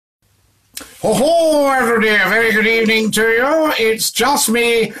Ho ho, everybody, a very good evening to you. It's just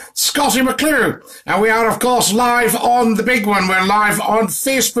me, Scottie McClue, and we are, of course, live on the big one. We're live on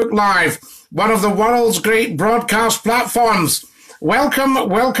Facebook Live, one of the world's great broadcast platforms. Welcome,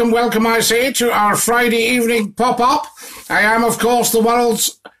 I say, to our Friday evening pop-up. I am, of course, the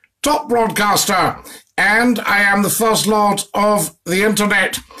world's top broadcaster, and I am the First Lord of the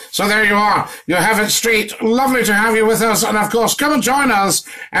Internet. So there you are. You have it straight. Lovely to have you with us. And, of course, come and join us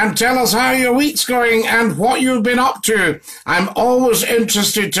and tell us how your week's going and what you've been up to. I'm always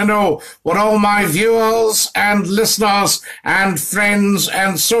interested to know what all my viewers and listeners and friends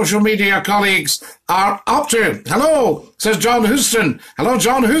and social media colleagues are up to. Hello, says John Houston. Hello,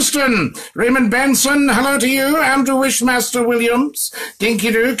 John Houston. Raymond Benson, hello to you. Andrew Wishmaster Williams,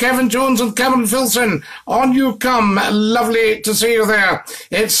 Dinky-Doo, Kevin Jones and Kevin Filson. On you come. Lovely to see you there.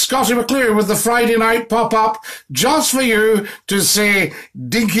 It's Scottie McClue with the Friday night pop-up just for you to say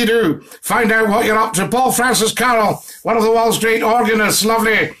Dinky-Doo. Find out what you're up to. Paul Francis Carroll, one of the world's great organists.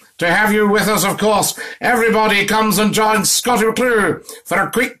 Lovely to have you with us, of course. Everybody comes and joins Scottie McClue for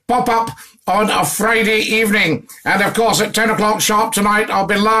a quick pop-up on a Friday evening. And, of course, at 10 o'clock sharp tonight, I'll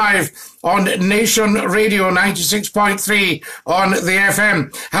be live on Nation Radio 96.3 on the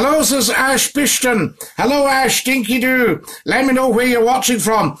FM. Hello, says Ash Bishton. Hello, Ash, Dinky-Doo. Let me know where you're watching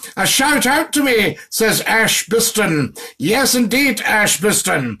from. A shout out to me, says Ash Biston. Yes, indeed, Ash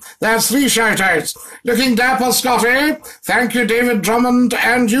Biston. That's 3 shout outs. Looking dapper, Scotty. Thank you, David Drummond,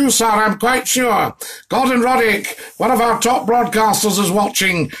 and you, sir, I'm quite sure. Gordon Roddick, one of our top broadcasters, is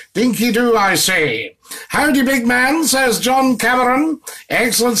watching. Dinky-Doo, I say. Howdy, big man, says John Cameron.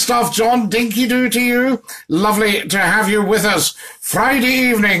 Excellent stuff, John. Dinky-Doo to you. Lovely to have you with us. Friday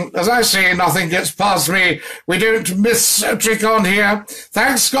evening, as I say, nothing gets past me. We don't miss a trick on here.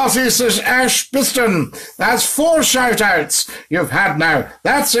 Thanks, Scotty, says Ash Biston. That's 4 shout-outs you've had now.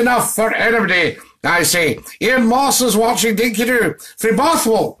 That's enough for anybody, I say. Ian Moss is watching Dinky-Doo. Free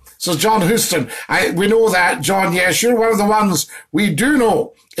Bothwell, says John Houston. We know that, John. Yes, you're one of the ones we do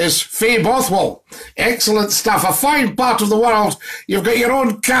know is Faye Bothwell. Excellent stuff. A fine part of the world. You've got your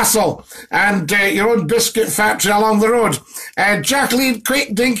own castle and your own biscuit factory along the road. Jacqueline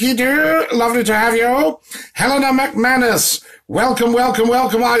Quick, Dinky-Doo, lovely to have you. Helena McManus, welcome,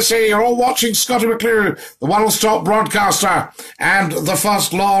 I say. You're all watching Scottie McClue, the world's top broadcaster and the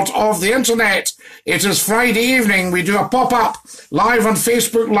First Lord of the Internet. It is Friday evening. We do a pop-up live on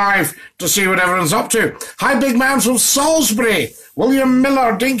Facebook Live to see what everyone's up to. Hi, big man from Salisbury. William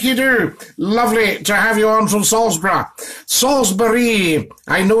Miller, Dinky-Doo. Lovely to have you on from Salisbury. Salisbury.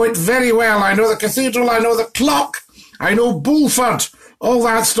 I know it very well. I know the cathedral. I know the clock. I know Bulford. All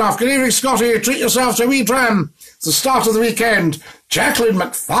that stuff. Good evening, Scotty. Treat yourself to a wee dram. It's the start of the weekend. Jacqueline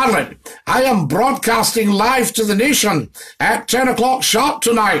McFarlane. I am broadcasting live to the nation at 10 o'clock sharp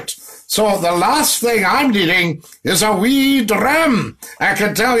tonight. So the last thing I'm needing is a wee dram. I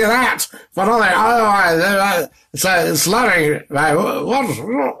can tell you that. For nothing. It's slurring.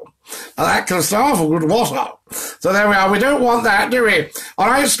 That kind of stuff. Good water. So there we are. We don't want that, do we? All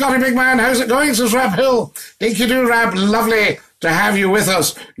right, Scotty, big man. How's it going? Says Rab Hill. Dinky-Doo, Rab. Lovely to have you with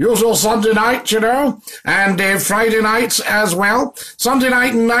us. Usual Sunday night, you know, and Friday nights as well. Sunday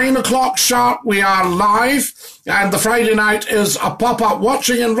night, 9 o'clock sharp, we are live, and the Friday night is a pop-up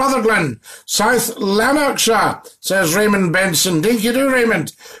watching in Rutherglen, South Lanarkshire, says Raymond Benson. Dinky-Doo,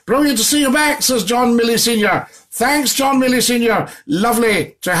 Raymond. Brilliant to see you back, says John Milley Sr. Thanks, John Milley Sr.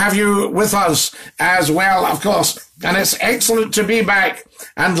 Lovely to have you with us as well, of course. And it's excellent to be back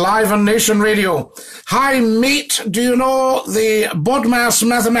and live on Nation Radio. Hi, mate. Do you know the BODMAS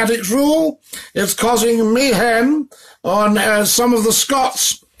mathematics rule? It's causing mayhem on some of the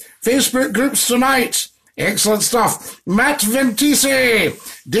Scots Facebook groups tonight. Excellent stuff. Matt Ventisi,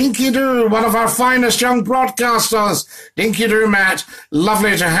 Dinky-Doo, one of our finest young broadcasters. Dinky-Doo, Matt,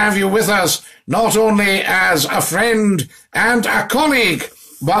 lovely to have you with us, not only as a friend and a colleague,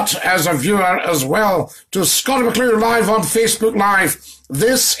 but as a viewer as well, to Scottie McClue live on Facebook Live.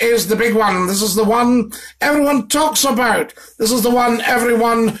 This is the big one. This is the one everyone talks about. This is the one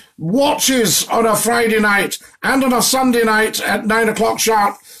everyone watches on a Friday night and on a Sunday night at 9 o'clock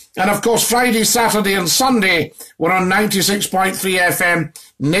sharp. And, of course, Friday, Saturday and Sunday, we're on 96.3 FM,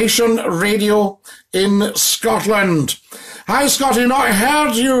 Nation Radio in Scotland. Hi, Scotty, not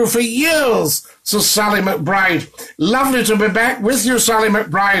heard you for years, says Sally McBride. Lovely to be back with you, Sally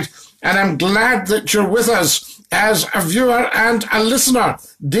McBride, and I'm glad that you're with us as a viewer and a listener.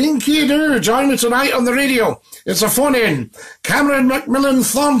 Dinky-Doo, join me tonight on the radio. It's a phone-in. Cameron McMillan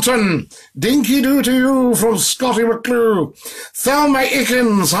Thornton. Dinky-Doo to you from Scottie McClue. Thelma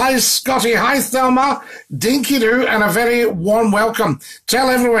Ickens. Hi, Scottie. Hi, Thelma. Dinky-Doo and a very warm welcome. Tell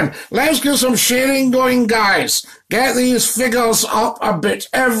everyone, let's get some sharing going, guys. Get these figures up a bit.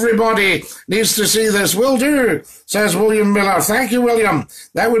 Everybody needs to see this. Will do, says William Miller. Thank you, William.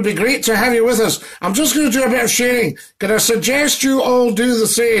 That would be great to have you with us. I'm just going to do a bit of sharing. Can I suggest you all do the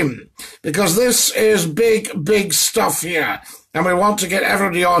same? Because this is big, big stuff here. And we want to get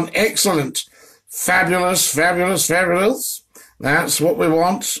everybody on. Excellent. Fabulous, fabulous, fabulous. That's what we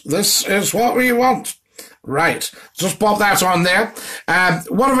want. This is what we want. Right, just pop that on there.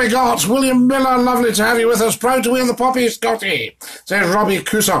 What have we got? William Miller, lovely to have you with us. Proud to wear the poppy, Scottie, says Robbie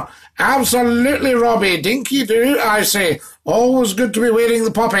Cooser. Absolutely, Robbie. Dinky-Doo, I say. Always good to be wearing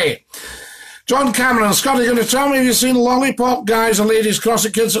the poppy. John Cameron, Scottie, going to tell me if you've seen lollipop guys and ladies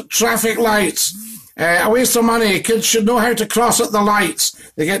crossing kids at traffic lights. A waste of money. Kids should know how to cross at the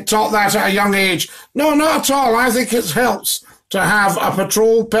lights. They get taught that at a young age. No, not at all. I think it helps to have a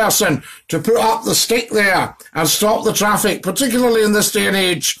patrol person to put up the stick there and stop the traffic, particularly in this day and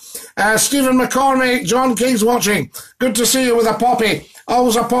age. Stephen McCormick, John King's watching. Good to see you with a poppy.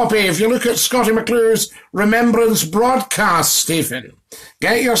 Always a poppy. If you look at Scottie McClue's Remembrance broadcast, Stephen,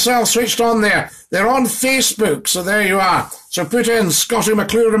 get yourself switched on there. They're on Facebook, so there you are. So put in Scottie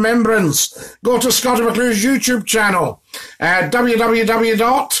McClue Remembrance. Go to Scottie McClue's YouTube channel,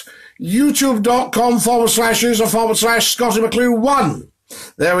 www.youtube.com/user/Scottie McClue 1.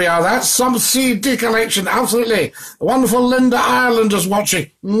 There we are. That's some CD collection. Absolutely. The wonderful Linda Ireland is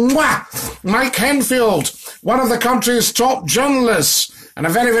watching. Mwah! Mike Henfield, one of the country's top journalists and a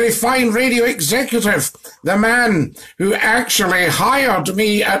very, very fine radio executive. The man who actually hired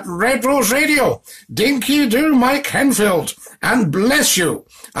me at Red Rose Radio. Dinky-Doo, Mike Henfield. And bless you,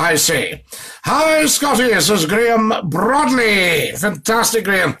 I say. Hi, Scottie, says Graham Broadley. Fantastic,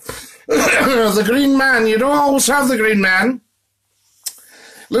 Graham. The Green Man. You don't always have the Green Man.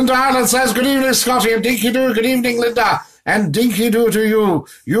 Linda Ireland says, good evening, Scottie and Dinky-Doo. Good evening, Linda. And Dinky-Doo to you.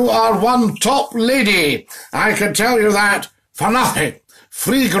 You are one top lady. I can tell you that for nothing.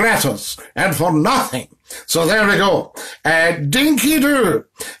 Free gratis and for nothing. So there we go. Dinky-Doo,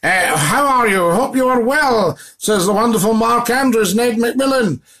 how are you? Hope you are well, says the wonderful Mark Andrews, Ned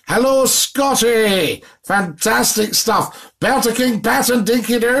McMillan. Hello, Scottie. Fantastic stuff. Berta King, Pat and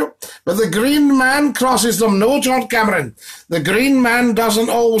Dinky-Doo. But the Green Man crosses them. No, John Cameron. The Green Man doesn't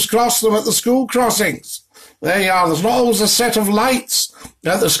always cross them at the school crossings. There you are. There's not always a set of lights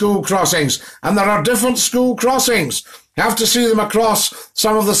at the school crossings. And there are different school crossings. You have to see them across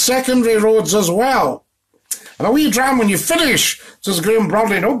some of the secondary roads as well. And a wee dram when you finish, says Graham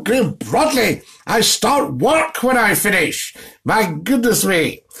Broadley. No, Graham Broadley, I start work when I finish. My goodness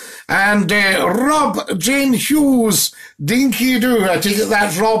me. And Rob Jane Hughes, Dinky-Doo. I take it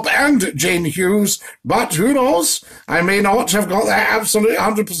that's Rob and Jane Hughes, but who knows? I may not have got that absolute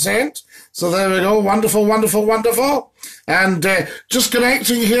 100%. So there we go. Wonderful, wonderful, wonderful. And just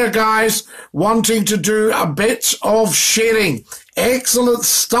connecting here, guys, wanting to do a bit of sharing. Excellent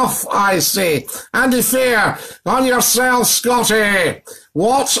stuff, I say. Andy Fair, on yourself, Scottie.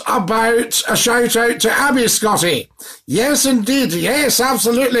 What about a shout out to Abby, Scottie? Yes, indeed. Yes,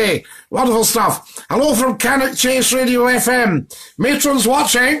 absolutely. Wonderful stuff. Hello from Cannock Chase Radio FM. Matron's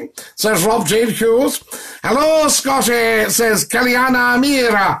watching, says Rob Jane Hughes. Hello, Scottie, says Kalyana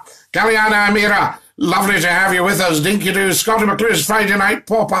Amira. Kalyana Amira. Lovely to have you with us. Dinky-Doo, Scottie McClue's Friday night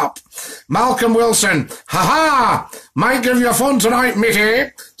pop-up. Malcolm Wilson. Ha-ha! Might give you a phone tonight,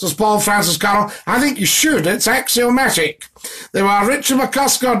 matey, says Paul Francis Carroll. I think you should. It's axiomatic. They were Richard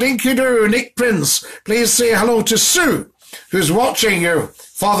McCusker, Dinky-Doo, Nick Prince. Please say hello to Sue, who's watching you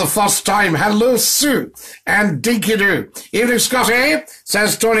for the first time. Hello, Sue. And Dinky-Doo. Evening, Scottie,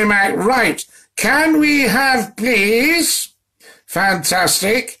 says Tony Mac. Right. Can we have, please...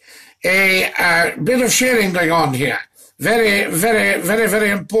 Fantastic. A bit of sharing going on here. Very, very, very,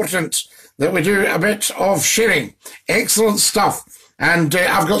 very important that we do a bit of sharing. Excellent stuff. And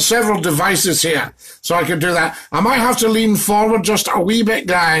I've got several devices here, so I can do that. I might have to lean forward just a wee bit,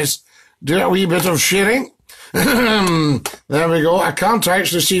 guys. Do a wee bit of sharing. There we go. I can't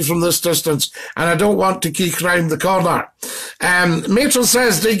actually see from this distance, and I don't want to keek round the corner. Matron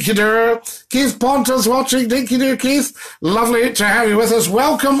says, Dinky-Doo. Keith Ponton's watching. Dinky-Doo, Keith. Lovely to have you with us.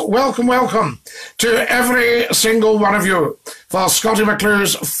 Welcome, welcome, welcome to every single one of you for Scottie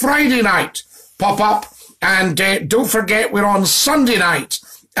McClue's Friday night pop-up. And don't forget, we're on Sunday night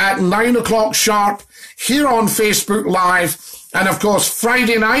at 9 o'clock sharp here on Facebook Live. And, of course,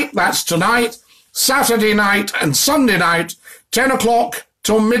 Friday night, that's tonight, Saturday night and Sunday night, 10 o'clock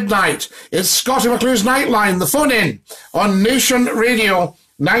till midnight. It's Scottie McClue's Nightline, the phone-in on Nation Radio,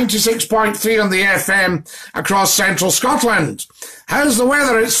 96.3 on the FM across central Scotland. How's the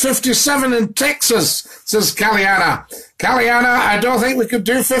weather? It's 57 in Texas, says Caliana. Caliana, I don't think we could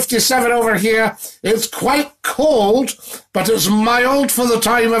do 57 over here. It's quite cold, but it's mild for the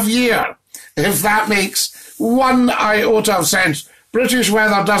time of year, if that makes one iota of sense. British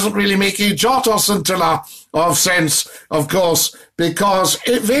weather doesn't really make a jot or scintilla of sense, of course, because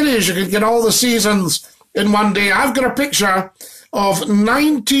it varies. You can get all the seasons in one day. I've got a picture of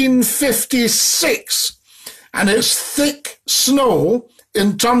 1956, and it's thick snow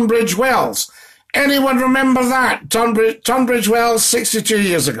in Tunbridge Wells. Anyone remember that? Tunbridge Wells, 62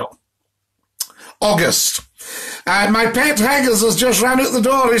 years ago. August. My pet haggis has just ran out the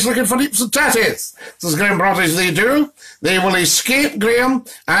door. He's looking for neeps and tatties. Says Graham Brottage, they do. They will escape, Graham,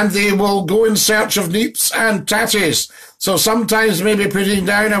 and they will go in search of neeps and tatties. So sometimes maybe putting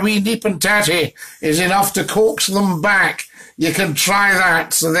down a wee neep and tatty is enough to coax them back. You can try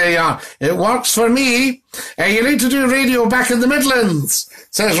that. So there you are. It works for me. You need to do radio back in the Midlands,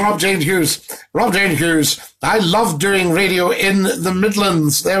 says Rob Jane Hughes. Rob Jane Hughes, I love doing radio in the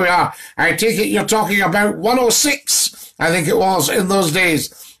Midlands. There we are. I take it you're talking about 106, I think it was, in those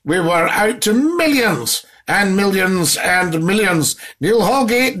days. We were out to millions and millions and millions. Neil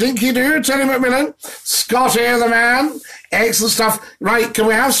Holgate, Dinky-Doo, Terry McMillan, Scottie the man. Excellent stuff. Right, can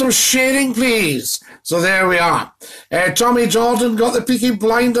we have some sharing, please? So there we are. Tommy Jordan got the Peaky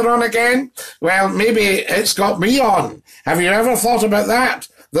Blinder on again. Well, maybe it's got me on. Have you ever thought about that?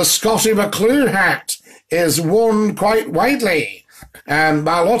 The Scottie McClue hat is worn quite widely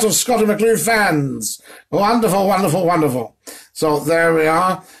by a lot of Scottie McClue fans. Wonderful, wonderful, wonderful. So there we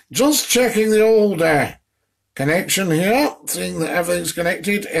are. Just checking the old connection here, seeing that everything's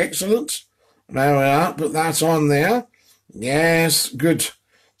connected. Excellent. There we are. Put that on there. Yes, good.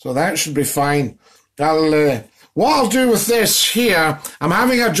 So that should be fine. What I'll do with this here, I'm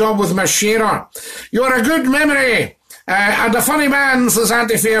having a job with my sharer. You're a good memory. And a funny man, says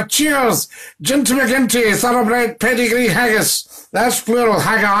Andy Fair. Cheers. Ginty McGinty, thoroughbred pedigree haggis. That's plural,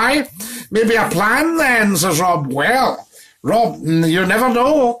 haggai. Maybe a plan then, says Rob. Well, Rob, you never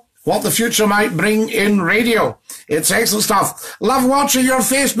know what the future might bring in radio. It's excellent stuff. Love watching your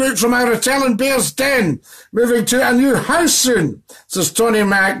Facebook from our hotel in Bears Den. Moving to a new house soon, says Tony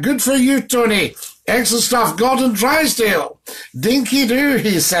Mac. Good for you, Tony. Excellent stuff. Gordon Drysdale. Dinky-Doo,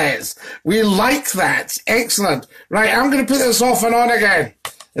 he says. We like that. Excellent. Right, I'm going to put this off and on again.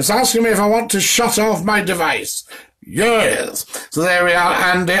 It's asking me if I want to shut off my device. Yes. So there we are.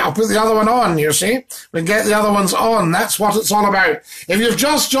 And I'll put the other one on, you see. We can get the other ones on. That's what it's all about. If you've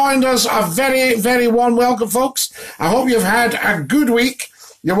just joined us, a very, very warm welcome, folks. I hope you've had a good week.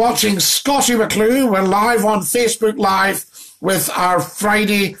 You're watching Scottie McClue. We're live on Facebook Live with our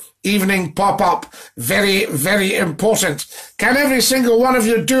Friday evening pop-up. Very, very important. Can every single one of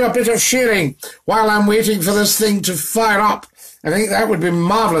you do a bit of sharing while I'm waiting for this thing to fire up? I think that would be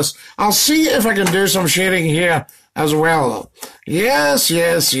marvellous. I'll see if I can do some sharing here as well. Yes,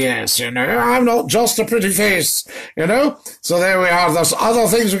 yes, yes, you know, I'm not just a pretty face, you know. So there we are. There's other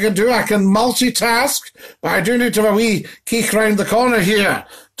things we can do. I can multitask, but I do need to have a wee keek round the corner here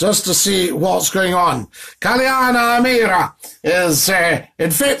just to see what's going on. Kaliana Amira is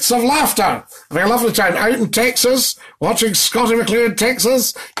in fits of laughter. Having a lovely time out in Texas, watching Scottie McClue in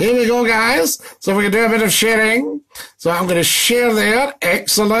Texas. Here we go, guys. So we can do a bit of sharing. So I'm going to share there.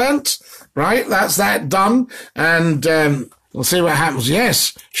 Excellent. Right, that's that done. And we'll see what happens.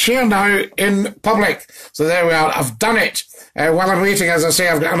 Yes, share now in public. So there we are. I've done it. While I'm waiting, as I say,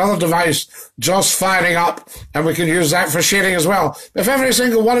 I've got another device just firing up, and we can use that for sharing as well. If every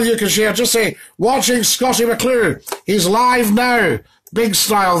single one of you can share, just say, watching Scottie McClue. He's live now. Big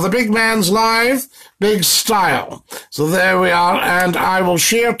style. The big man's live. Big style. So there we are. And I will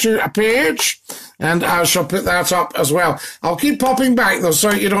share to a page, and I shall put that up as well. I'll keep popping back, though,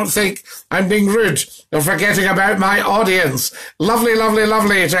 so you don't think I'm being rude or forgetting about my audience. Lovely, lovely,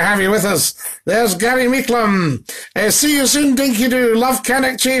 lovely to have you with us. There's Gary Meeklum. See you soon, Dinky-Doo. Love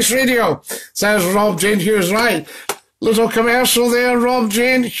Cannock Chase Radio, says Rob Jane Hughes. Right. Little commercial there, Rob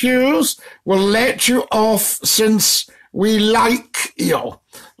Jane Hughes. We'll let you off since we like you.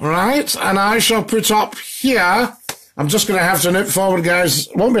 Right. And I shall put up here. I'm just going to have to nip forward, guys.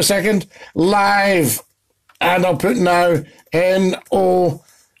 Won't be a second. Live. And I'll put now N-O-W.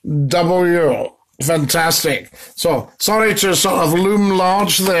 Fantastic. So, sorry to sort of loom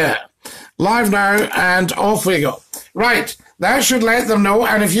large there. Live now, and off we go. Right. That should let them know.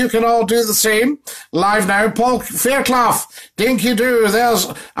 And if you can all do the same, live now, Paul Fairclough, Dinky-Doo, there's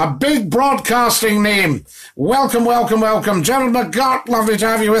a big broadcasting name. Welcome, welcome, welcome. Gerald McGart, lovely to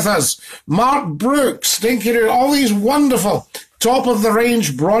have you with us. Mark Brooks, Dinky-Doo, all these wonderful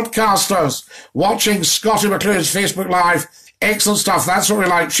top-of-the-range broadcasters watching Scottie McClue's Facebook Live. Excellent stuff. That's what we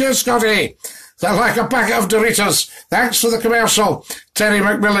like. Cheers, Scotty. They're like a packet of Doritos. Thanks for the commercial. Terry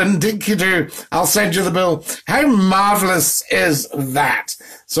McMillan, Dinky-Doo, I'll send you the bill. How marvellous is that?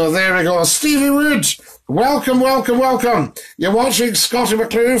 So there we go. Stevie Wood, welcome, welcome, welcome. You're watching Scottie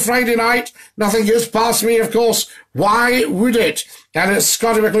McClue Friday night. Nothing gets past me, of course. Why would it? And it's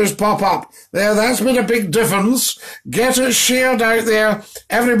Scottie McClue's pop-up. There, that's made a big difference. Get it shared out there.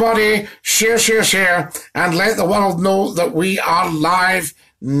 Everybody, share, share, share, and let the world know that we are live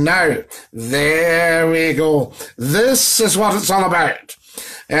now. There we go. This is what it's all about.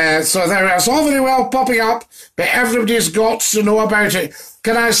 So there it's all very well popping up, but everybody's got to know about it.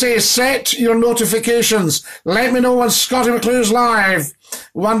 Can I say, set your notifications. Let me know when Scottie McClue's live.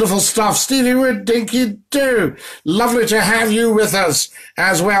 Wonderful stuff. Stevie Wood, Dinky-Doo. Lovely to have you with us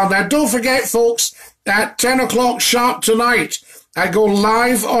as well. Now, don't forget, folks, at 10 o'clock sharp tonight, I go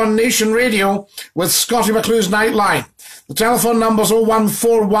live on Nation Radio with Scottie McClue's Nightline. The telephone number's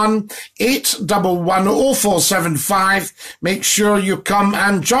 0141 811 0475. Make sure you come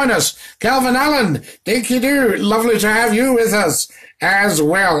and join us. Calvin Allen, Dinky-Doo, lovely to have you with us as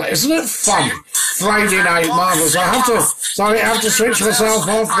well. Isn't it fun? Friday night, marvellous. I have to switch myself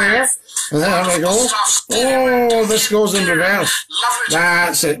off there. There we go. Oh, this goes in reverse.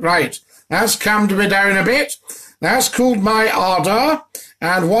 That's it, right. That's calmed me down a bit. That's cooled my ardour.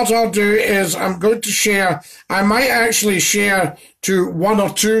 And what I'll do is I'm going to share, I might actually share to one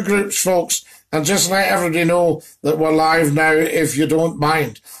or two groups, folks, and just let everybody know that we're live now, if you don't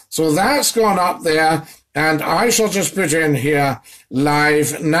mind. So that's gone up there, and I shall just put in here,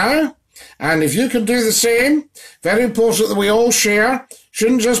 live now. And if you can do the same, very important that we all share.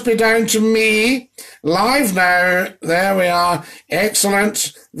 Shouldn't just be down to me. Live now. There we are.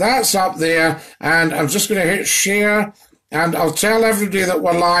 Excellent. That's up there. And I'm just going to hit share. And I'll tell everybody that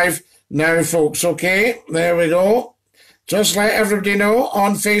we're live now, folks. Okay? There we go. Just let everybody know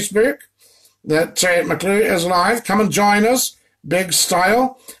on Facebook that McClue is live. Come and join us. Big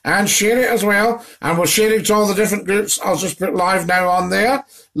style. And share it as well. And we'll share it to all the different groups. I'll just put live now on there.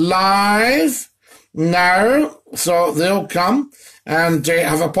 Live now. So they'll come and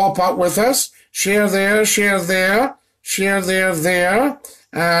have a pop-up with us. Share there, share there, share there, there.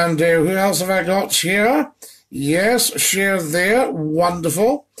 And who else have I got here? Yes, share there.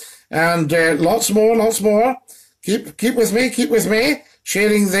 Wonderful. And lots more, lots more. Keep with me, keep with me.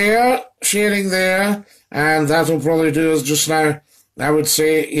 Sharing there, and that'll probably do us just now. I would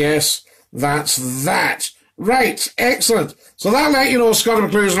say, yes, that's that. Right, excellent. So that'll let you know Scottie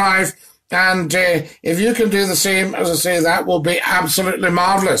McClue's live. And if you can do the same, as I say, that will be absolutely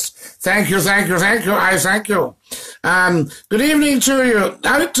marvellous. Thank you, thank you, thank you. I thank you. Good evening to you.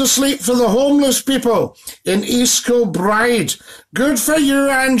 Out to sleep for the homeless people in East Kilbride. Good for you,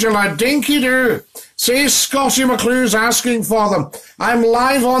 Angela. Dinky-Doo. Say Scottie McClue's asking for them. I'm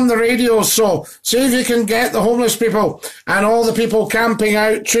live on the radio, so see if you can get the homeless people and all the people camping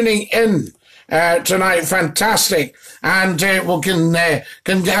out, tuning in tonight. Fantastic. And we can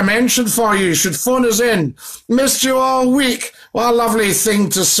get a mention for you. You should phone us in. Missed you all week. What a lovely thing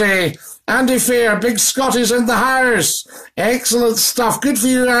to say. Andy Fair, Big Scotty's in the house. Excellent stuff. Good for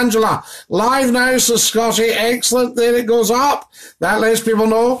you, Angela. Live now, so Scottie. Excellent. There it goes up. That lets people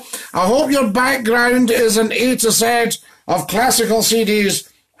know. I hope your background is an A to Z of classical CDs.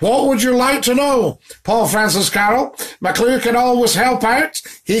 What would you like to know? Paul Francis Carroll. McClue can always help out.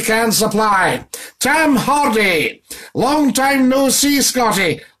 He can supply. Tam Hardy. Long time no see,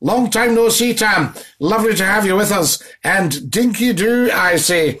 Scottie. Long time no see, Tam. Lovely to have you with us. And Dinky-Doo, I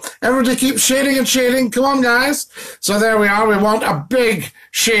say. Everybody keep sharing and sharing. Come on, guys. So there we are. We want a big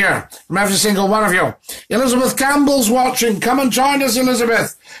share from every single one of you. Elizabeth Campbell's watching. Come and join us,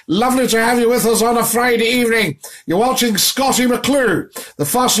 Elizabeth. Lovely to have you with us on a Friday evening. You're watching Scottie McClue, the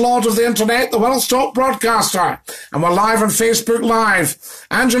first lord of the internet, the world's top broadcaster. And we're live on Facebook Live.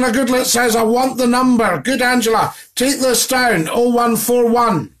 Angela Goodlett says, I want the number. Good, Angela. Take this down.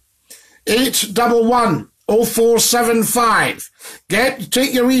 0141 811 0475.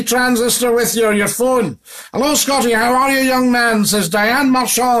 Take your wee transistor with you, or your phone. Hello, Scottie. How are you, young man? Says Diane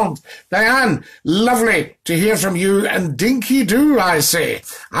Marchand. Diane, lovely to hear from you. And Dinky-Doo, I say.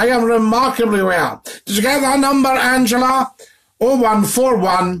 I am remarkably well. Did you get that number, Angela?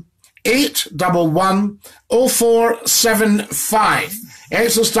 0141 811 0475.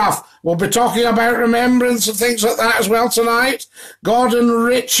 Excellent stuff. We'll be talking about remembrance and things like that as well tonight. Gordon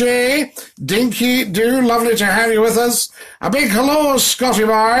Ritchie, Dinky-Doo, lovely to have you with us. A big hello, Scotty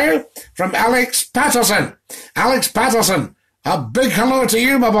boy, from Alex Patterson. Alex Patterson, a big hello to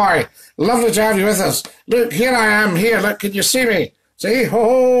you, my boy. Lovely to have you with us. Look, here I am here. Look, can you see me? See?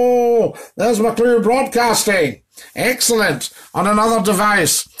 Ho, there's McClue Broadcasting. Excellent. On another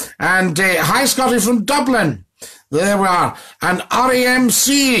device. And hi, Scotty from Dublin. There we are. And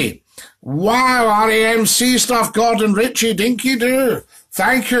REMC. Wow, REMC stuff. Gordon Ritchie, Dinky-Doo.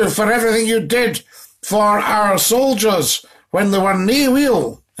 Thank you for everything you did for our soldiers when they were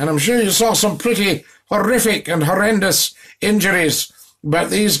knee-wheel. And I'm sure you saw some pretty horrific and horrendous injuries.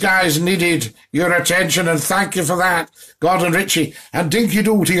 But these guys needed your attention, and thank you for that, Gordon Ritchie. And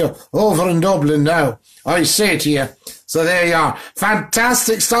Dinky-Doo to you over in Dublin now, I say to you. So there you are.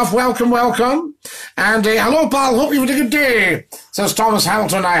 Fantastic stuff. Welcome, welcome. And hello, pal. Hope you've had a good day, says Thomas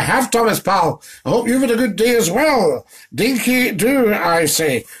Hamilton. I have, Thomas, pal. I hope you've had a good day as well. Dinky-Doo, I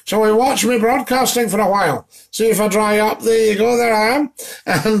say. Shall we watch me broadcasting for a while? See if I dry up. There you go. There I am.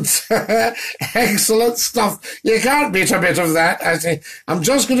 And excellent stuff. You can't beat a bit of that, I say. I'm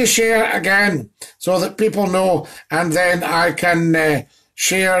just going to share again so that people know, and then I can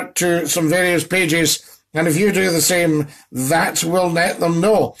share to some various pages. And if you do the same, that will let them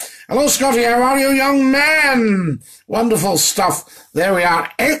know. Hello, Scotty. How are you, young man? Wonderful stuff. There we are.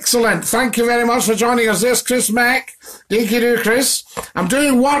 Excellent. Thank you very much for joining us. There's Chris Mack. Dinky-Doo, Chris. I'm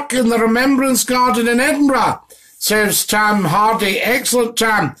doing work in the Remembrance Garden in Edinburgh, says Tam Hardy. Excellent,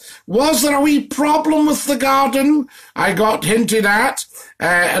 Tam. Was there a wee problem with the garden? I got hinted at.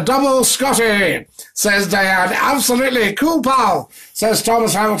 A double Scotty, says Diane. Absolutely. Cool, pal, says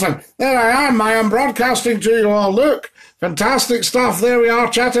Thomas Hamilton. There I am broadcasting to you all. Look, fantastic stuff. There we are,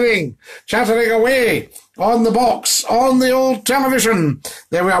 chattering away on the box, on the old television.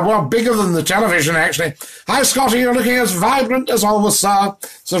 There we are. Well, bigger than the television, actually. Hi, Scotty. You're looking as vibrant as always, sir,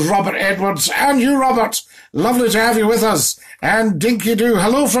 says Robert Edwards. And you, Robert. Lovely to have you with us. And Dinky-Doo.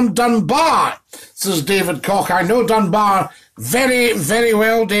 Hello from Dunbar, says David Koch. I know Dunbar very, very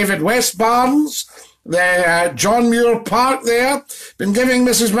well, David. West Barnes, the John Muir Park there. Been giving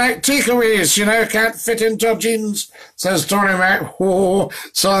Mrs. Mac takeaways, you know, can't fit into her jeans, says Tony Mac. Oh,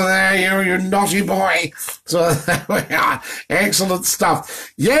 so there you naughty boy. So there we are. Excellent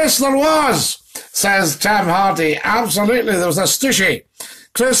stuff. Yes, there was, says Tam Hardy. Absolutely, there was a stushy.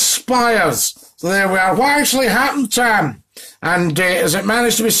 Chris Spires. So there we are. What actually happened, Tam? And has it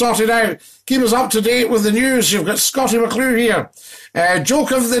managed to be sorted out? Keep us up to date with the news. You've got Scottie McClue here.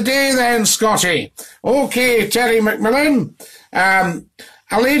 Joke of the day then, Scotty. Okay, Terry McMillan.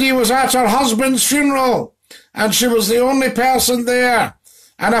 A lady was at her husband's funeral, and she was the only person there.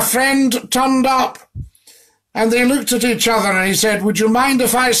 And a friend turned up, and they looked at each other, and he said, would you mind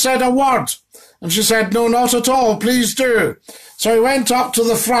if I said a word? And she said, no, not at all, please do. So he went up to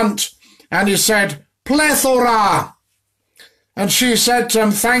the front, and he said, plethora. And she said to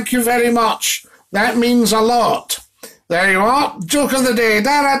him, thank you very much. That means a lot. There you are. Joke of the day.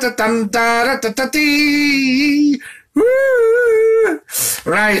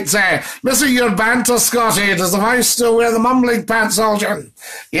 Right, missing your banter, Scotty. Does the wife still wear the mumbling pants, Algernon?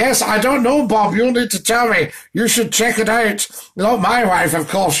 Yes, I don't know, Bob. You'll need to tell me. You should check it out. Not my wife, of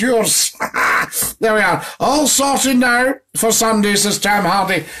course, yours. There we are. All sorted now for Sunday, says Tam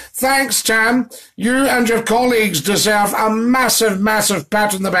Hardy. Thanks, Tam. You and your colleagues deserve a massive, massive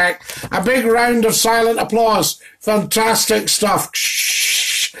pat on the back. A big round of silent applause. Fantastic stuff.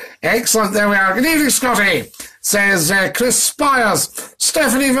 Excellent. There we are. Good evening, Scotty, says Chris Spires.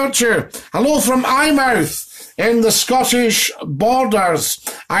 Stephanie Virtue. Hello from Eyemouth in the Scottish borders.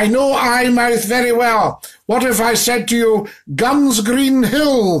 I know Eyemouth very well. What if I said to you, Guns Green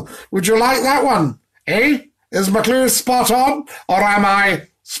Hill? Would you like that one? Eh? Is McClure spot on, or am I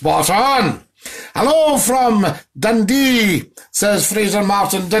spot on? Hello from Dundee, says Fraser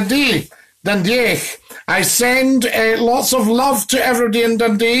Martin. Dundee. I send lots of love to everybody in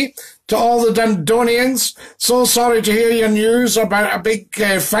Dundee, to all the Dundonians. So sorry to hear your news about a big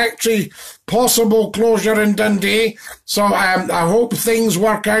factory possible closure in Dundee. So I hope things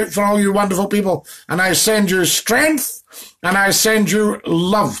work out for all you wonderful people. And I send you strength and I send you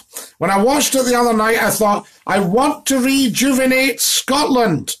love. When I watched it the other night, I thought, I want to rejuvenate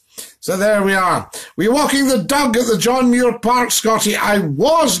Scotland. So there we are. We're walking the dog at the John Muir Park, Scotty. I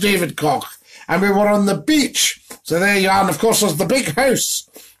was David Koch, and we were on the beach. So there you are. And of course, there's the big house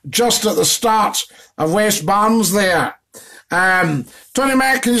just at the start of West Barnes there. Tony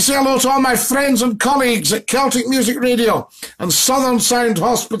Mac, can you say hello to all my friends and colleagues at Celtic Music Radio and Southern Sound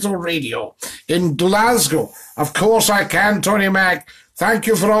Hospital Radio in Glasgow? Of course I can, Tony Mac. Thank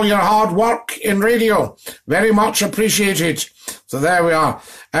you for all your hard work in radio. Very much appreciated. So there we are.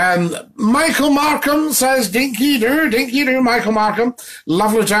 Michael Markham says, Dinky-Doo, Dinky-Doo, Michael Markham.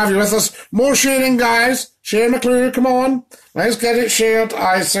 Lovely to have you with us. More sharing, guys. Share McClue, come on. Let's get it shared,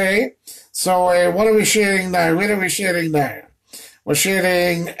 I say. So what are we sharing now? Where are we sharing now? We're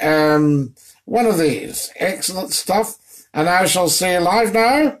sharing one of these. Excellent stuff. And I shall say live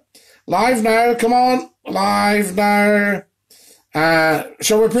now. Live now, come on. Live now.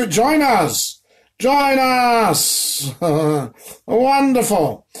 Shall we put join us? Join us!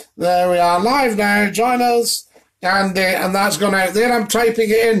 Wonderful. There we are, live now. Join us. And that's gone out there. I'm typing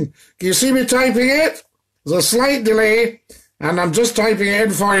it in. Can you see me typing it? There's a slight delay, and I'm just typing it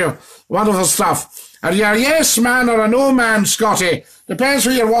in for you. Wonderful stuff. Are you a yes man or a no man, Scotty? Depends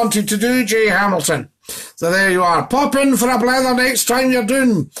what you're wanting to do, Jay Hamilton. So there you are. Pop in for a blether next time you're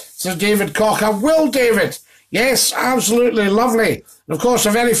doing, says David Koch. I will, David. Yes, absolutely lovely. And of course,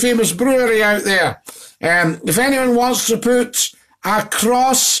 a very famous brewery out there. If anyone wants to put a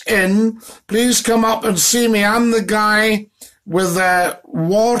cross in, please come up and see me. I'm the guy with the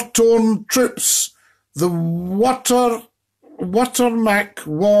war-torn troops. The Watermac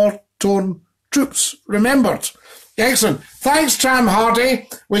war-torn troops. Remembered. Excellent. Thanks, Tam Hardy.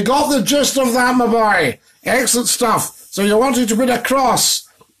 We got the gist of that, my boy. Excellent stuff. So you wanted to put a cross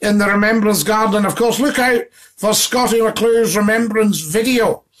in the Remembrance Garden. Of course, look out for Scottie McClue's Remembrance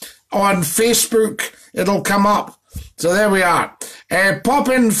video on Facebook. It'll come up. So there we are. Pop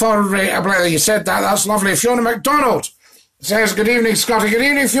in for, you said that, that's lovely. Fiona MacDonald says, good evening, Scottie. Good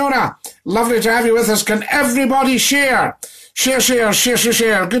evening, Fiona. Lovely to have you with us. Can everybody share? Share, share, share, share,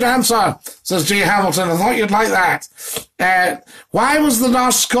 share. Good answer, says Jay Hamilton. I thought you'd like that. Why was the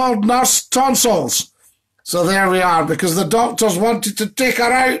nurse called Nurse Tonsils? So there we are, because the doctors wanted to take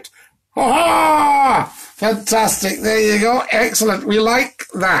her out. Ha-ha! Fantastic. There you go. Excellent. We like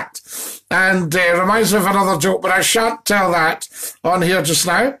that. And reminds me of another joke, but I shan't tell that on here just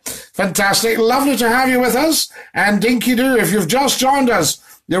now. Fantastic. Lovely to have you with us. And Dinky-Doo, if you've just joined us,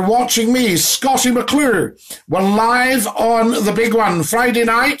 you're watching me, Scottie McClue. We're live on the big one, Friday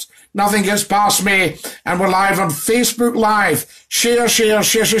night. Nothing gets past me. And we're live on Facebook Live. Share, share,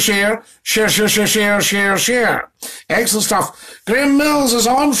 share, share, share. Share, share, share, share, share, share. Excellent stuff. Graham Mills is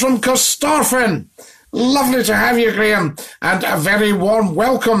on from Corstorphine. Lovely to have you, Graham. And a very warm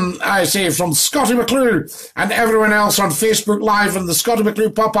welcome, I say, from Scottie McClue and everyone else on Facebook Live and the Scottie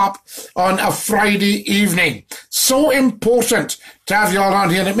McClue pop-up on a Friday evening. So important to have you all on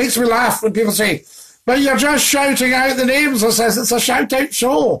here. And it makes me laugh when people say, but you're just shouting out the names. I says, it's a shout-out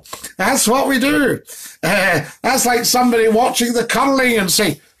show. That's what we do. That's like somebody watching the curling and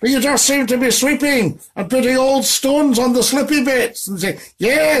say, but you just seem to be sweeping and putting old stones on the slippy bits. And say,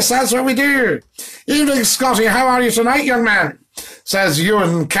 yes, that's what we do. Evening, Scottie. How are you tonight, young man? Says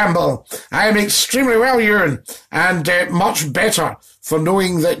Ewan Campbell. I am extremely well, Ewan, and much better for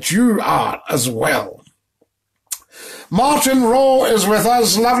knowing that you are as well. Martin Rowe is with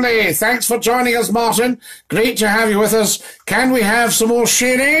us. Lovely. Thanks for joining us, Martin. Great to have you with us. Can we have some more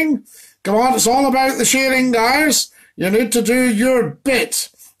sharing? Come on, it's all about the sharing, guys. You need to do your bit.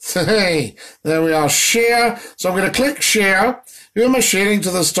 Hey, there we are. Share. So I'm going to click share. Who am I sharing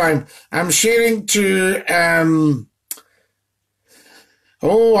to this time? I'm sharing to, I'm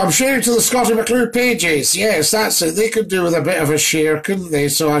sharing to the Scottie McClue pages. Yes, that's it. They could do with a bit of a share, couldn't they?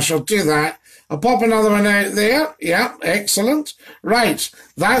 So I shall do that. I'll pop another one out there. Yeah, excellent. Right,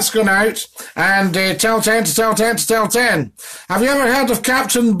 that's gone out. And tell 10 to tell 10 to tell 10. Have you ever heard of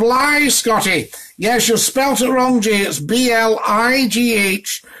Captain Bligh, Scottie? Yes, you spelt it wrong, Jay. It's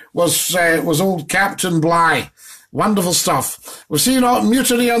B-L-I-G-H was old Captain Bligh. Wonderful stuff. We've seen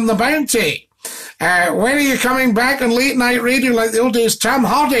Mutiny on the Bounty. When are you coming back on late night radio like the old days? Tam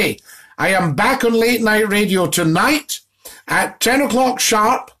Hardy. I am back on late night radio tonight at 10 o'clock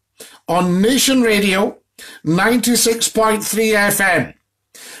sharp on Nation Radio 96.3 FM.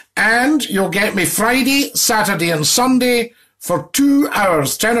 And you'll get me Friday, Saturday and Sunday for 2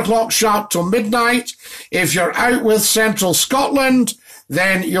 hours, 10 o'clock sharp till midnight. If you're out with Central Scotland,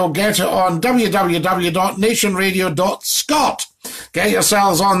 then you'll get it on www.nationradio.scot. Get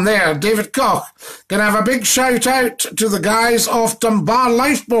yourselves on there. David Koch. Gonna have a big shout out to the guys off Dunbar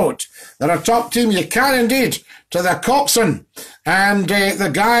Lifeboat. They're a top team, you can indeed, to the coxswain and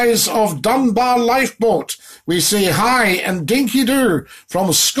the guys of Dunbar Lifeboat. We say hi and Dinky-Doo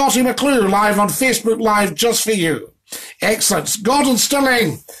from Scottie McClue live on Facebook Live just for you. Excellent. Gordon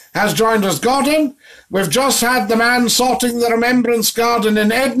Stilling has joined us. Gordon, We've just had the man sorting the Remembrance Garden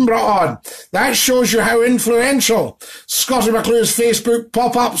in Edinburgh on. That shows you how influential Scottie McClue's Facebook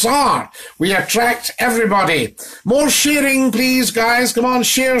pop-ups are. We attract everybody. More sharing, please, guys. Come on,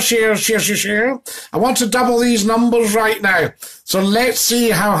 share, share, share, share, share. I want to double these numbers right now. So let's see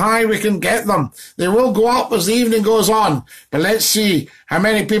how high we can get them. They will go up as the evening goes on, but let's see how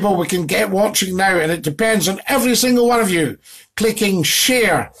many people we can get watching now, and it depends on every single one of you clicking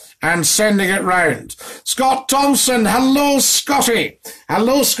share and sending it round. Scott Thompson, hello Scotty.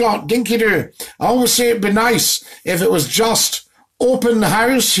 Hello Scott, Dinky-Doo. I always say it'd be nice if it was just open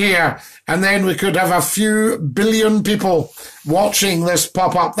house here and then we could have a few billion people watching this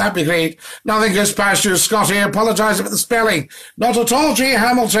pop-up. That'd be great. Nothing gets past you, Scotty. I apologise about the spelling. Not at all, J.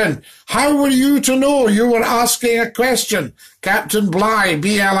 Hamilton. How were you to know? You were asking a question. Captain Bligh,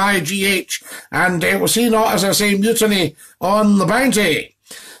 B-L-I-G-H. And was he not, as I say, mutiny on the Bounty?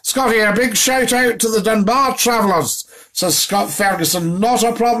 Scotty, a big shout-out to the Dunbar travellers, says Scott Ferguson. Not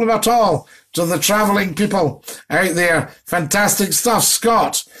a problem at all to the travelling people out there. Fantastic stuff,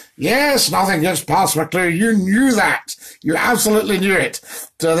 Scott. Yes, nothing gets past McClue. You knew that. You absolutely knew it.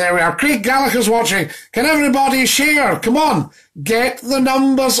 So there we are. Craig Gallagher's watching. Can everybody share? Come on, get the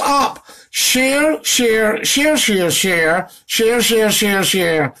numbers up. Share, share, share, share, share, share, share, share,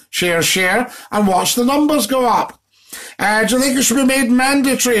 share, share, share, and watch the numbers go up. Do you think it should be made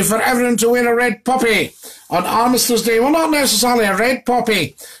mandatory for everyone to wear a red poppy on Armistice Day? Well, not necessarily a red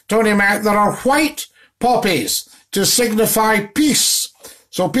poppy, Tony Mac. There are white poppies to signify peace.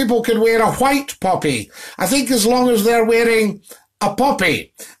 So people can wear a white poppy. I think as long as they're wearing a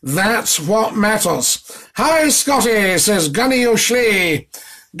poppy, that's what matters. Hi, Scotty, says Gunny O'Schley.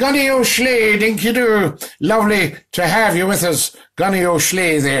 Gunny O'Schley, Dinky-Doo. Lovely to have you with us, Gunny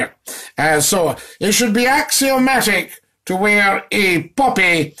O'Schley there. So it should be axiomatic to wear a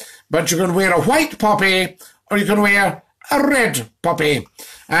poppy, but you can wear a white poppy or you can wear a red poppy.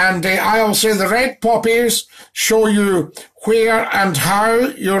 And I'll say the red poppies show you where and how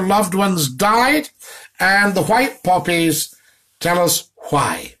your loved ones died, and the white poppies tell us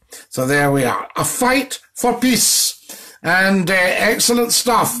why. So there we are. A fight for peace. And excellent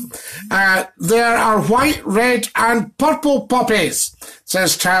stuff. There are white, red and purple poppies,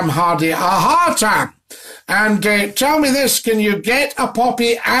 says Tam Hardy. Aha, Tam. And tell me this, can you get a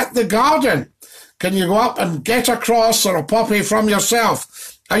poppy at the garden? Can you go up and get a cross or a poppy from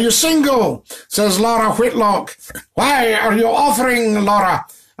yourself? Are you single? Says Laura Whitlock. Why are you offering, Laura?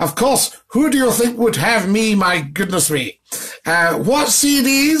 Of course, who do you think would have me, my goodness me? What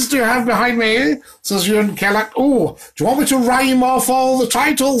CDs do you have behind me? Says Ewan Kellett. Oh, do you want me to rhyme off all the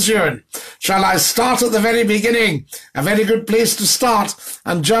titles, Ewan? Shall I start at the very beginning? A very good place to start,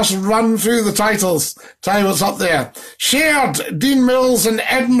 and just run through the titles. Tell you what's up there. Shared, Dean Mills in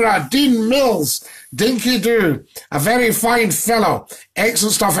Edinburgh. Dean Mills, Dinky-Doo, a very fine fellow.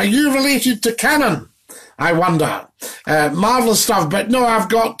 Excellent stuff. Are you related to Cannon? I wonder. Marvellous stuff. But no, I've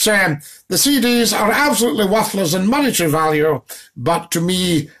got... the CDs are absolutely worthless in monetary value, but to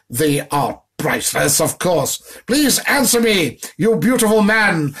me, they are priceless, of course. Please answer me, you beautiful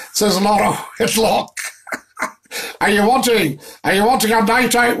man, says Laura Whitlock. Are you wanting a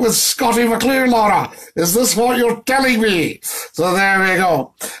night out with Scottie McClue, Laura? Is this what you're telling me? So there we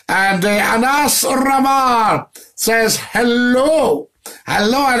go. And Anas Ramar says, hello.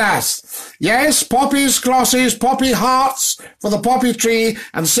 Hello, Anas. Yes, poppies, crosses, poppy hearts for the poppy tree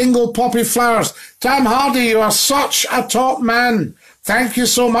and single poppy flowers. Tam Hardy, you are such a top man. Thank you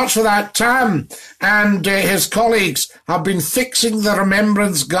so much for that. Tam and his colleagues have been fixing the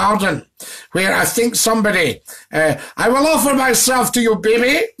Remembrance Garden, where I think somebody... I will offer myself to you,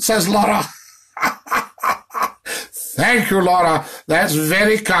 baby, says Laura. Thank you, Laura. That's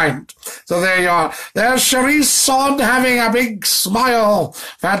very kind. So there you are. There's Cherise Sod having a big smile.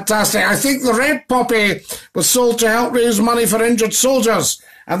 Fantastic. I think the red poppy was sold to help raise money for injured soldiers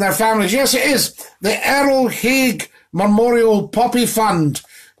and their families. Yes, it is. The Errol Haig Memorial Poppy Fund,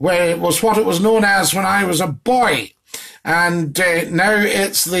 where it was what it was known as when I was a boy. And now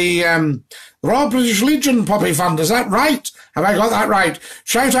it's the Royal British Legion Poppy Fund. Is that right? Have I got that right?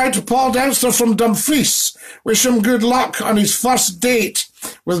 Shout out to Paul Dempster from Dumfries. Wish him good luck on his first date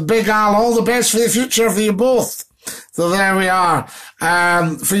with Big Al. All the best for the future for you both. So there we are.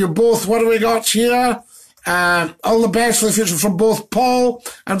 For you both, what do we got here? All the best for the future from both Paul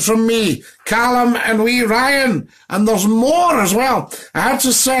and from me, Callum and wee Ryan. And there's more as well. I had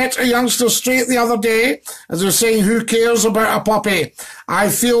to set a youngster straight the other day as they were saying, who cares about a poppy? I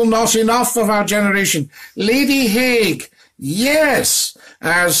feel not enough of our generation. Lady Haig, yes.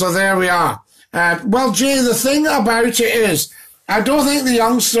 So there we are. Well, Jay, the thing about it is, I don't think the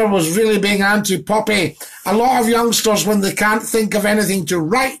youngster was really being anti-poppy. A lot of youngsters, when they can't think of anything to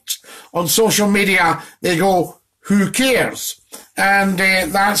write on social media, they go, who cares? And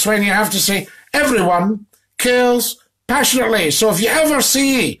that's when you have to say, everyone cares passionately. So if you ever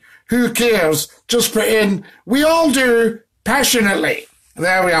see who cares, just put in, we all do passionately.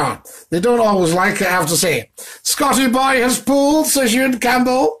 There we are. They don't always like it, I have to say. Scotty Boy has pulled, says Ewan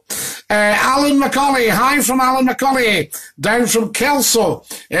Campbell. Alan Macaulay, hi from Alan Macaulay, down from Kelso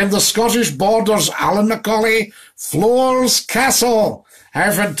in the Scottish borders. Alan Macaulay, Floors Castle.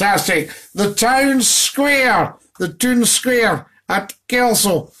 How fantastic. The town square at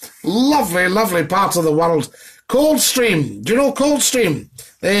Kelso. Lovely, lovely part of the world. Coldstream. Do you know Coldstream?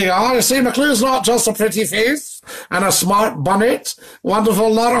 There you are. You see, McClue's not just a pretty face and a smart bonnet.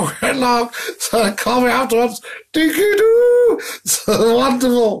 Wonderful Laura Whitlock. So call me afterwards. Dinky-Doo. So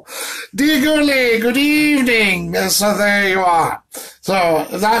wonderful. Dee Gurley, good evening. So there you are. So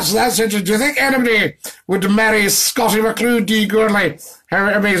that's it. Do you think anybody would marry Scottie McClue, Dee Gurley? How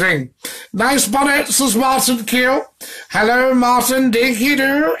amazing. Nice bonnet, says Martin Keel. Hello, Martin.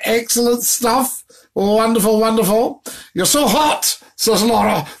 Dinky-Doo. Excellent stuff. Wonderful, wonderful. You're so hot, says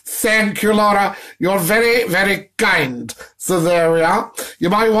Laura. Thank you, Laura. You're very, very kind. So there we are. You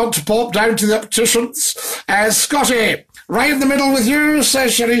might want to pop down to the opticians. Scotty, right in the middle with you,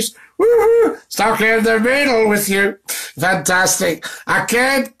 says Sharice. Woohoo! Stuck in the middle with you. Fantastic. I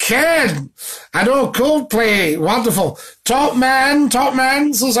can. I know, Coldplay. Wonderful. Top man,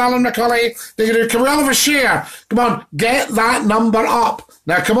 says Alan Macaulay. Can we all have a share? Come on, get that number up.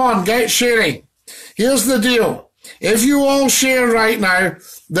 Now, come on, get sharing. Here's the deal. If you all share right now,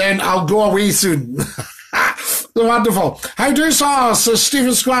 then I'll go away soon. Wonderful. How do so, says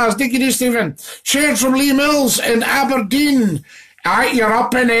Stephen Squires. Dinky-Doo Stephen. Shared from Lee Mills in Aberdeen. You're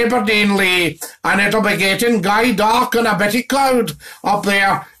up in Aberdeen, Lee, and it'll be getting guy dark and a bitty cloud up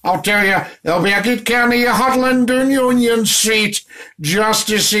there. I'll tell you, there'll be a good cairn of you huddling down Union Street just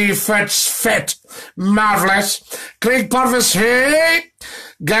to see Fitz fit. Marvellous. Craig Purvis, hey.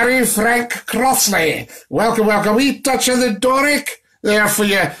 Gary Frank Crossley, welcome, welcome. Wee touch of the Doric there for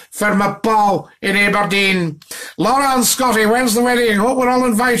you, for my pal in Aberdeen. Laura and Scotty, when's the wedding? Hope we're all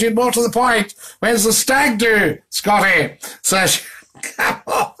invited, more to the point. When's the stag do, Scotty? Says,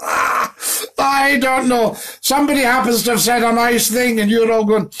 I don't know. Somebody happens to have said a nice thing and you're all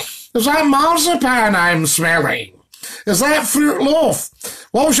going, is that marzipan I'm smelling? Is that Fruit Loaf?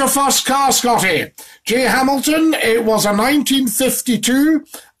 What was your first car, Scotty? J. Hamilton, it was a 1952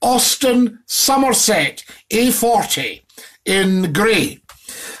 Austin Somerset A40 in grey.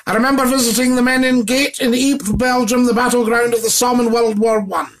 I remember visiting the Menin Gate in Ypres, Belgium, the battleground of the Somme in World War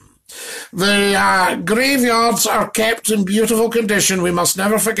I. The graveyards are kept in beautiful condition. We must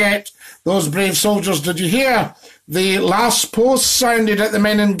never forget those brave soldiers. Did you hear the last post sounded at the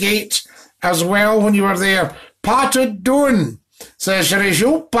Menin Gate as well when you were there? Patted Doon, says Sharice.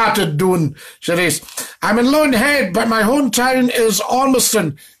 You patted Doon, Sharice. I'm in Lone Head, but my hometown is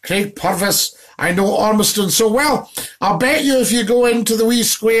Ormiston. Craig Purvis, I know Ormiston so well. I'll bet you if you go into the wee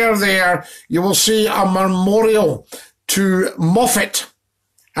square there, you will see a memorial to Moffat.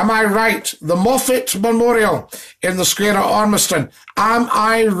 Am I right? The Moffat Memorial in the square of Ormiston. Am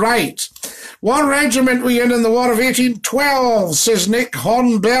I right? What regiment were you in the War of 1812, says Nick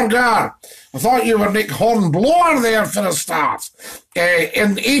Hornberger. I thought you were Nick Hornblower there for a start.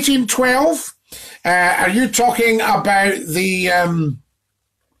 In 1812, are you talking about the...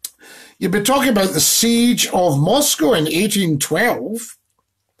 you've been talking about the siege of Moscow in 1812.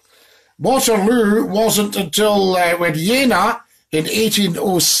 Waterloo wasn't until with Jena in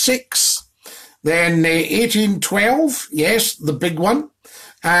 1806. Then 1812, yes, the big one.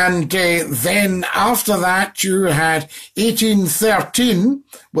 And then after that you had 1813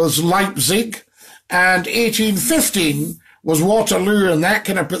 was Leipzig, and 1815 was Waterloo, and that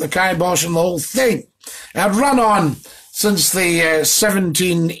kind of put the kibosh on the whole thing. It had run on since the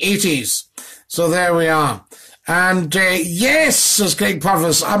 1780s. So there we are. And yes, says Craig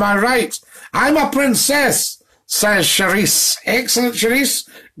Purvis, am I right? I'm a princess, says Sharice. Excellent, Sharice.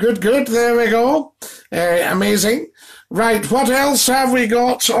 Good, good. There we go. Amazing. Right, what else have we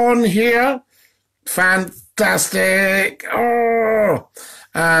got on here? Fantastic. Oh,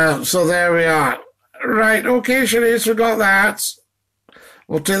 so there we are. Right, okay, Sharice, we got that.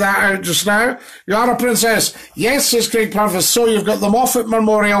 We'll take that out just now. You are a princess. Yes, says Craig Purvis. So you've got the Moffat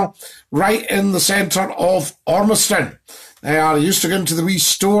Memorial right in the centre of Ormiston. They are. I used to go into the wee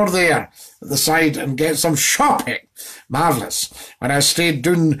store there at the side and get some shopping. Marvellous. When I stayed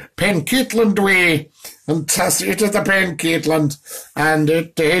down Pencaitland way Fantastic. You did the pen, Caitlin, and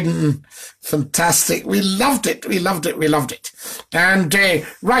it did. Fantastic. We loved it. We loved it. We loved it. And,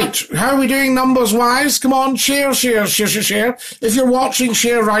 right, how are we doing numbers-wise? Come on, share, share, share, share, share. If you're watching,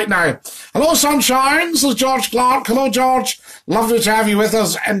 share right now. Hello, Sunshine. This is George Clark. Hello, George. Lovely to have you with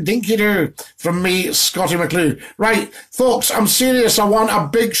us. And Dinky-Doo from me, Scottie McClue. Right, folks, I'm serious. I want a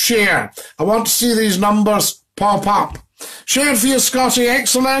big share. I want to see these numbers pop up. Shared for you, Scotty.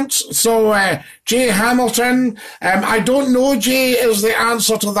 Excellent. So, Jay Hamilton. I don't know, Jay, is the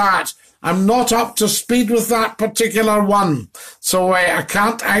answer to that. I'm not up to speed with that particular one. So, I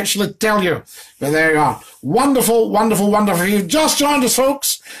can't actually tell you. But there you are. Wonderful, wonderful, wonderful. You've just joined us,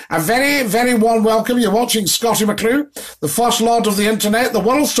 folks. A very, very warm welcome. You're watching Scottie McClue, the first lord of the internet, the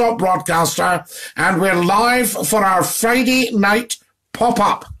world's top broadcaster. And we're live for our Friday night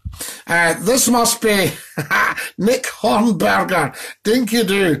pop-up. This must be Nick Hornberger.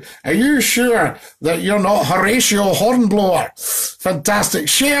 Dinky-Doo, are you sure that you're not Horatio Hornblower? Fantastic.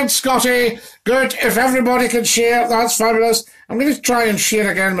 Shared, Scotty. Good. If everybody can share, that's fabulous. I'm going to try and share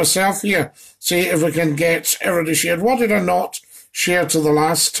again myself here. See if we can get everybody shared. What did I not share to the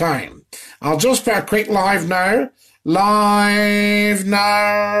last time? I'll just put a quick live now. Live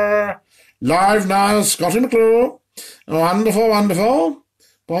now. Live now. Scottie McClue. Wonderful, wonderful.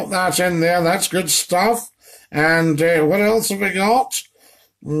 Put that in there. That's good stuff. And what else have we got?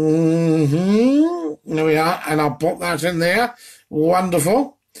 There we are. And I'll put that in there.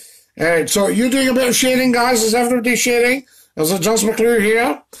 Wonderful. So you're doing a bit of sharing, guys. Is everybody sharing? There's a Just McClue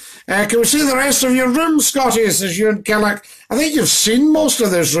here. Can we see the rest of your room, Scotty? Says Ewan Kellock. I think you've seen most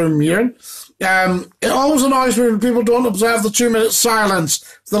of this room, Ewan. It always annoys me when people don't observe the 2-minute silence.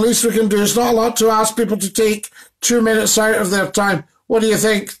 It's the least we can do. It's not a lot to ask people to take 2 minutes out of their time. What do you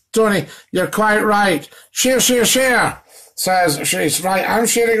think, Tony? You're quite right. Share, share, share, says Sharice. Right, I'm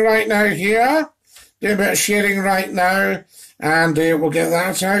sharing right now here. Doing a bit of sharing right now. And we'll get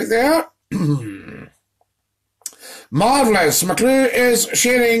that out there. Marvellous. McClue is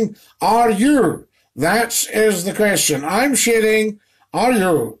sharing, are you? That is the question. I'm sharing, are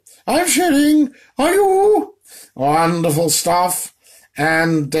you? I'm sharing, are you? Wonderful stuff.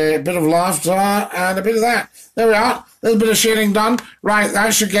 And a bit of laughter and a bit of that. There we are. There's a bit of sharing done. Right,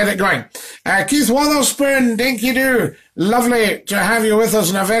 that should get it going. Keith Witherspoon, Dinky-Doo. Lovely to have you with us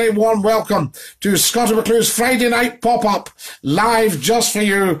and a very warm welcome to Scottie McClue's Friday night pop-up live just for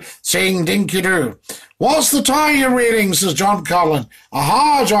you, saying Dinky-Doo. What's the tie you're wearing, says John Carlin.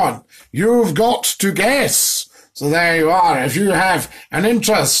 Aha, John, you've got to guess. So there you are. If you have an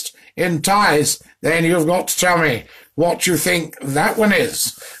interest in ties, then you've got to tell me what you think that one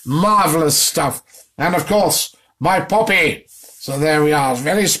is. Marvellous stuff. And, of course, my Poppy. So there we are.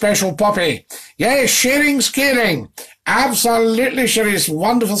 Very special Poppy. Yes, sharing's caring. Absolutely, Sharice.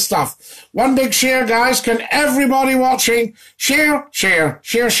 Wonderful stuff. One big share, guys. Can everybody watching share, share,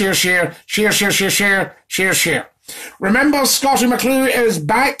 share, share, share, share, share, share, share, share, share. Remember, Scottie McClue is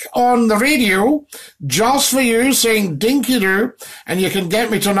back on the radio just for you, saying Dinky-Doo, and you can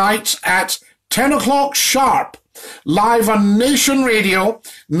get me tonight at 10 o'clock sharp. Live on Nation Radio,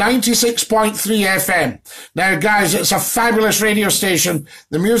 96.3 FM. Now, guys, it's a fabulous radio station.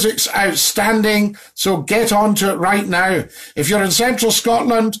 The music's outstanding, so get on to it right now. If you're in central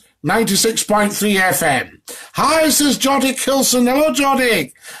Scotland, 96.3 FM. Hi, says Jodick Hilson. Hello,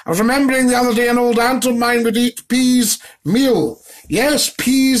 Jodick. I was remembering the other day an old aunt of mine would eat peas meal. Yes,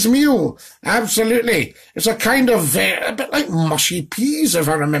 peas meal. Absolutely. It's a kind of, a bit like mushy peas, if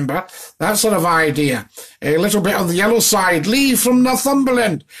I remember. That sort of idea. A little bit on the yellow side. Lee from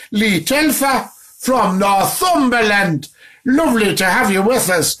Northumberland. Lee Telfa from Northumberland. Lovely to have you with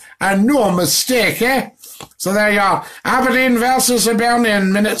us. And no mistake, eh? So there you are. Aberdeen versus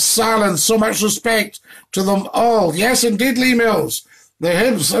Hibernian. Minutes silence. So much respect to them all. Yes, indeed, Lee Mills. The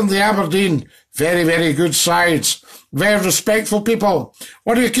Hibs and the Aberdeen. Very, very good sides. Very respectful people.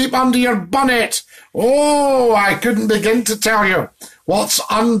 What do you keep under your bonnet? Oh, I couldn't begin to tell you what's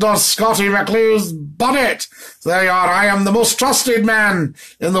under Scottie McClue's bonnet. So there you are. I am the most trusted man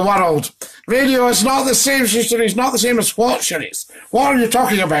in the world. Radio is not the same, sister. It's not the same as what, Sharice? What are you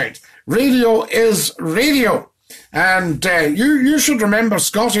talking about? Radio is radio. And you should remember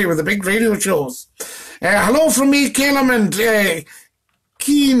Scottie with the big radio shows. Hello from me, Caleb and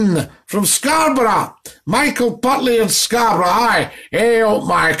Keane from Scarborough. Michael Putley in Scarborough. Hi. Hey, old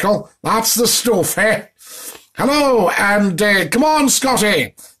Michael. That's the stuff, eh? Hello, and come on,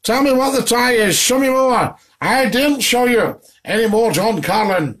 Scottie. Tell me what the tie is. Show me more. I didn't show you any more, John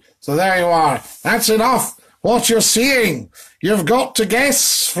Carlin. So there you are. That's enough. What you're seeing, you've got to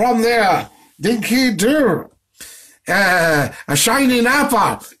guess from there. Dinky-Doo. A shiny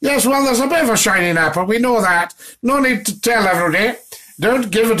napper. Yes, well, there's a bit of a shiny napper. We know that. No need to tell everybody.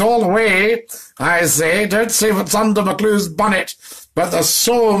 Don't give it all away, I say. Don't say what's under McClue's bonnet. But there's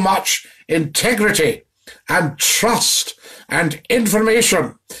so much integrity and trust and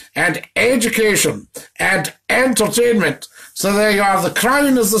information and education and entertainment. So there you are. The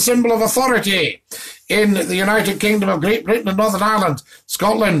crown is the symbol of authority in the United Kingdom of Great Britain and Northern Ireland,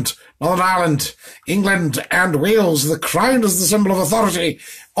 Scotland, Northern Ireland, England and Wales. The crown is the symbol of authority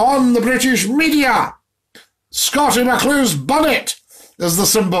on the British media. Scottie McClue's bonnet is the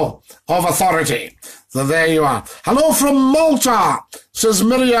symbol of authority. So there you are. Hello from Malta, says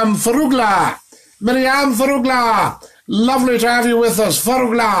Miriam Farugla. Miriam Farugla, lovely to have you with us.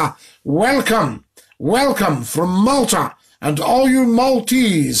 Farugla, welcome. Welcome from Malta and all you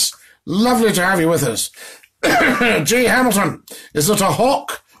Maltese. Lovely to have you with us. Jay Hamilton, is it a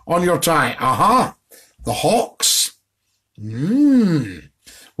hawk on your tie? Aha, the hawks.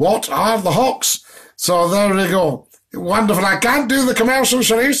 What are the hawks? So there we go. Wonderful. I can't do the commercial,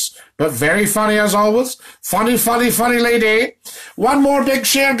 Sharice, but very funny as always. Funny, funny, funny lady. One more big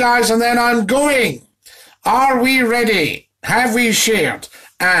share, guys, and then I'm going. Are we ready? Have we shared?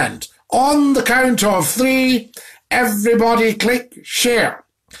 And on the count of 3, everybody click share.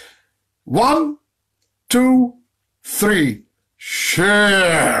 1, 2, 3.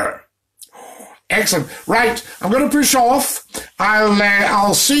 Share. Excellent. Right, I'm going to push off.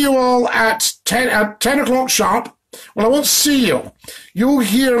 I'll see you all at 10 o'clock sharp. Well, I won't see you. You'll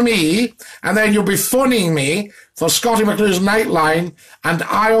hear me, and then you'll be phoning me for Scottie McClue's Nightline, and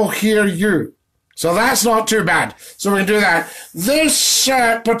I'll hear you. So that's not too bad. So we can do that. This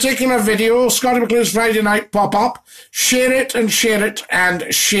particular video, Scottie McClue's Friday Night Pop-Up, share it and share it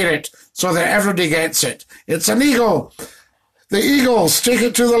and share it so that everybody gets it. It's an eagle. The Eagles, take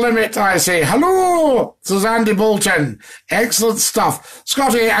it to the limit, I say. Hello, says Andy Bolton. Excellent stuff.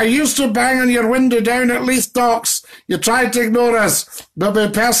 Scottie, I used to bang on your window down at Leith Docks. You tried to ignore us, but we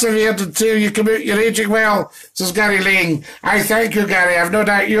persevered until you come out. You're aging well, says Gary Ling. I thank you, Gary. I've no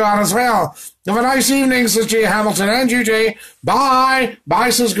doubt you are as well. Have a nice evening, says Jay Hamilton. And you, Jay. Bye.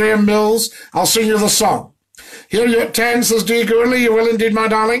 Bye, says Graham Mills. I'll sing you the song. Hear you at 10, says Dee Gourley. You will indeed, my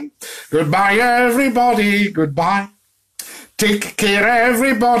darling. Goodbye, everybody. Goodbye. Take care,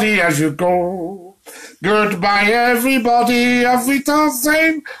 everybody, as you go. Goodbye, everybody. Auf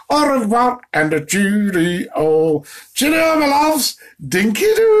Wiedersehen, au revoir, and a cheerio. Cheerio, my loves.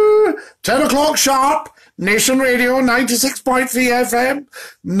 Dinky-Doo. 10 o'clock sharp. Nation Radio, 96.3 FM.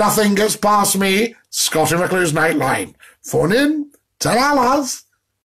 Nothing gets past me. Scottie McClue's Nightline. Phone in. Ta-ra, lads.